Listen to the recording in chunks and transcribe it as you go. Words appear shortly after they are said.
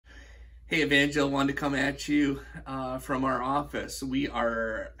Hey, Evangel, wanted to come at you from our office. We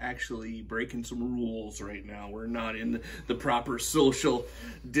are actually breaking some rules right now. We're not in the proper social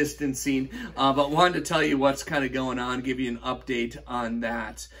distancing, but wanted to tell you what's kind of going on, give you an update on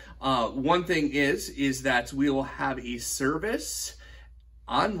that. One thing is that we will have a service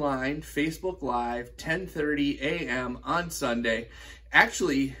online, Facebook Live, 10:30 a.m. on Sunday.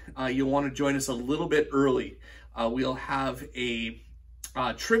 Actually, you'll want to join us a little bit early. We'll have a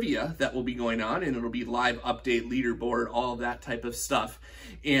trivia that will be going on, and it'll be live update, leaderboard, all of that type of stuff.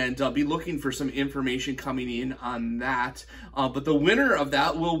 And I'll be looking for some information coming in on that. But the winner of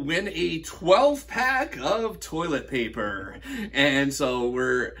that will win a 12-pack of toilet paper. And so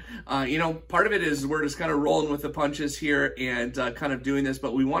we're, part of it is we're just kind of rolling with the punches here and kind of doing this,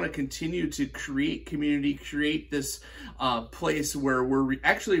 but we want to continue to create community, create this place where we're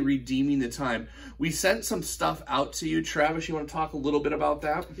actually redeeming the time. We sent some stuff out to you. Travis, you want to talk a little bit about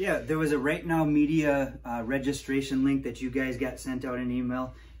that? Yeah, there was a Right Now Media registration link that you guys got sent out in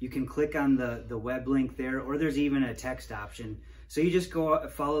email. You can click on the web link there, or there's even a text option. So you just go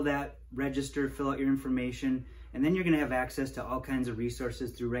follow that, register, fill out your information, and then you're going to have access to all kinds of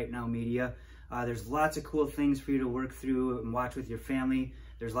resources through Right Now Media. There's lots of cool things for you to work through and watch with your family.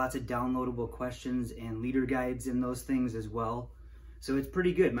 There's lots of downloadable questions and leader guides in those things as well. So it's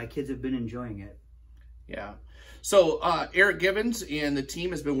pretty good. My kids have been enjoying it. Yeah. So Eric Gibbons and the team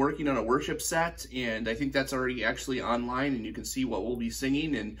has been working on a worship set, and I think that's already actually online, and you can see what we'll be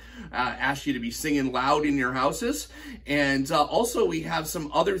singing and ask you to be singing loud in your houses. And also we have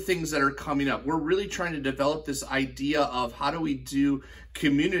some other things that are coming up. We're really trying to develop this idea of how do we do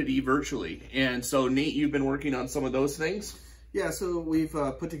community virtually. And so Nate, you've been working on some of those things. Yeah, so we've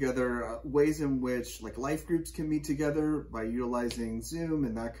put together ways in which life groups can meet together by utilizing Zoom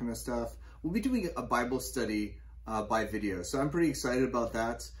and that kind of stuff. We'll be doing a Bible study by video, so I'm pretty excited about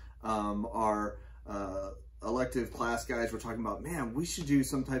that. Our elective class guys were talking about, man, we should do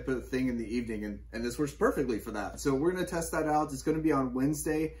some type of thing in the evening, and this works perfectly for that. So we're going to test that out. It's going to be on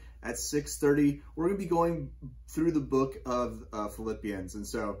Wednesday at 6:30. We're going to be going through the book of Philippians, and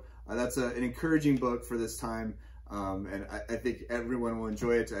so that's an encouraging book for this time. And I think everyone will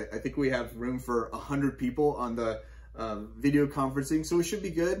enjoy it. I think we have room for 100 people on the video conferencing, so we should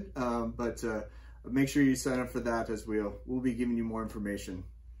be good. But make sure you sign up for that, as we'll be giving you more information.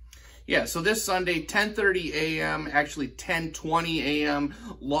 Yeah, so this Sunday, 10:30 a.m., actually 10:20 a.m.,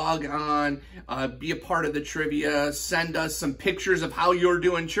 log on, be a part of the trivia, send us some pictures of how you're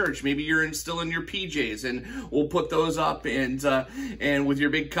doing church. Maybe you're still in your PJs, and we'll put those up, and with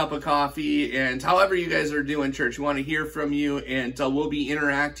your big cup of coffee, and however you guys are doing church. We want to hear from you, and we'll be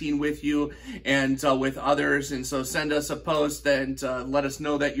interacting with you and with others, and so send us a post and let us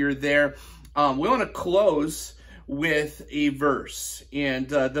know that you're there. We want to close with a verse, and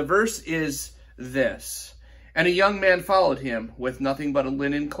the verse is this: "And a young man followed him with nothing but a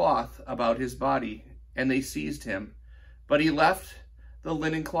linen cloth about his body, and they seized him. But he left the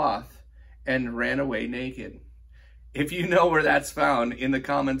linen cloth and ran away naked." If you know where that's found, in the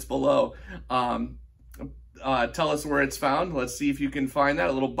comments below, tell us where it's found. Let's see if you can find that.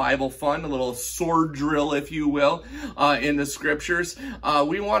 A little Bible fun, a little sword drill, if you will, in the scriptures.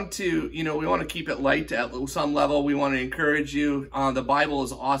 We want to keep it light at some level. We want to encourage you. The Bible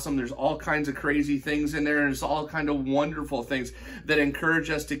is awesome. There's all kinds of crazy things in there, and there's all kind of wonderful things that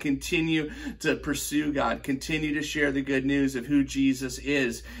encourage us to continue to pursue God, continue to share the good news of who Jesus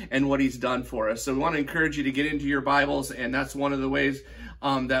is and what he's done for us. So we want to encourage you to get into your Bibles, and that's one of the ways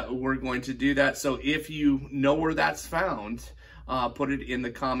that we're going to do that. So if you know where that's found, put it in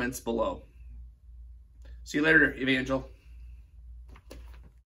the comments below. See you later, Evangel.